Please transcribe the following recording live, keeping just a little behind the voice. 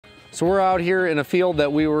So we're out here in a field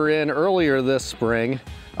that we were in earlier this spring,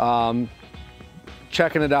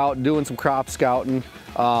 checking it out, doing some crop scouting.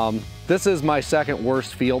 This is my second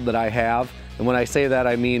worst field that I have. And when I say that,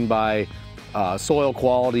 I mean by soil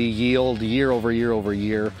quality, yield, year over year over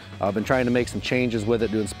year. I've been trying to make some changes with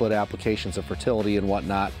it, doing split applications of fertility and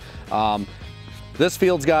whatnot. This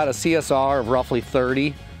field's got a CSR of roughly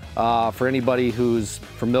 30. For anybody who's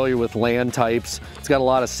familiar with land types, it's got a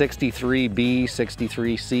lot of 63B,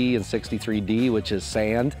 63C, and 63D, which is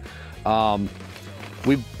sand.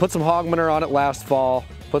 We put some hog manure on it last fall,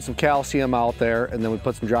 put some calcium out there, and then we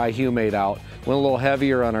put some dry humate out. Went a little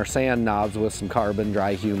heavier on our sand knobs with some carbon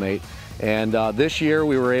dry humate. And this year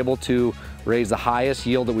we were able to raise the highest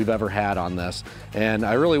yield that we've ever had on this. And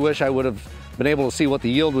I really wish I would have been able to see what the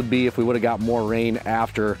yield would be if we would have got more rain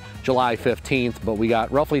after July 15th, but we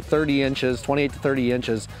got roughly 30 inches, 28 to 30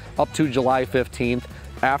 inches up to July 15th.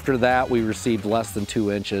 After that, we received less than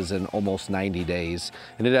 2 inches in almost 90 days,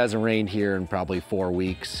 and it hasn't rained here in probably 4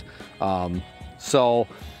 weeks. So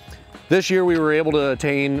this year we were able to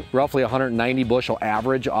attain roughly 190 bushel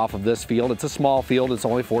average off of this field. It's a small field, it's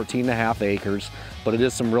only 14.5 acres, but it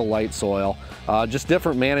is some real light soil. Just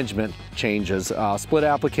different management changes. Split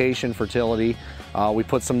application fertility, we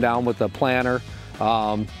put some down with the planter,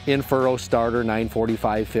 in furrow starter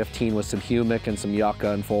 945-15 with some humic and some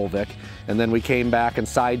yucca and fulvic. And then we came back and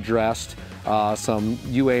side dressed some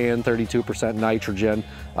UAN 32% nitrogen,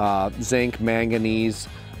 zinc, manganese,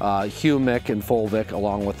 humic and fulvic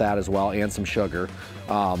along with that as well, and some sugar.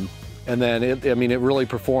 And then it really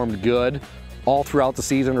performed good all throughout the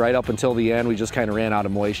season, right up until the end. We just kind of ran out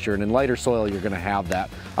of moisture, and in lighter soil you're going to have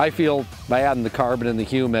that. I feel by adding the carbon and the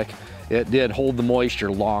humic, it did hold the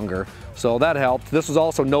moisture longer, so that helped. This was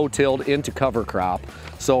also no-tilled into cover crop,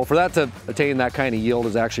 so for that to attain that kind of yield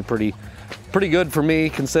is actually pretty good for me,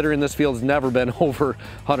 considering this field's never been over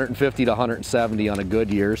 150 to 170 on a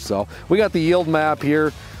good year. So we got the yield map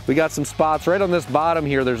here. We got some spots right on this bottom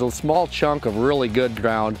here. There's a small chunk of really good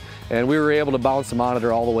ground, and we were able to bounce the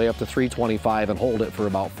monitor all the way up to 325 and hold it for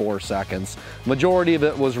about 4 seconds. Majority of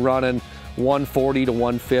it was running 140 to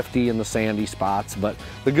 150 in the sandy spots, but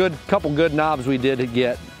the couple good knobs we did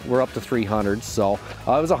get were up to 300. So it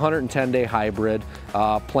was a 110-day hybrid,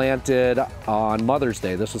 planted on Mother's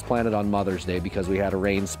Day. This was planted on Mother's Day because we had a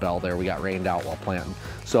rain spell there. We got rained out while planting.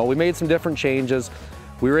 So we made some different changes.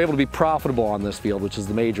 We were able to be profitable on this field, which is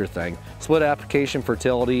the major thing. Split application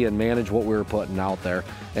fertility and manage what we were putting out there.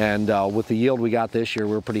 And with the yield we got this year,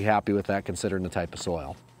 we were pretty happy with that considering the type of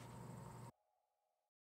soil.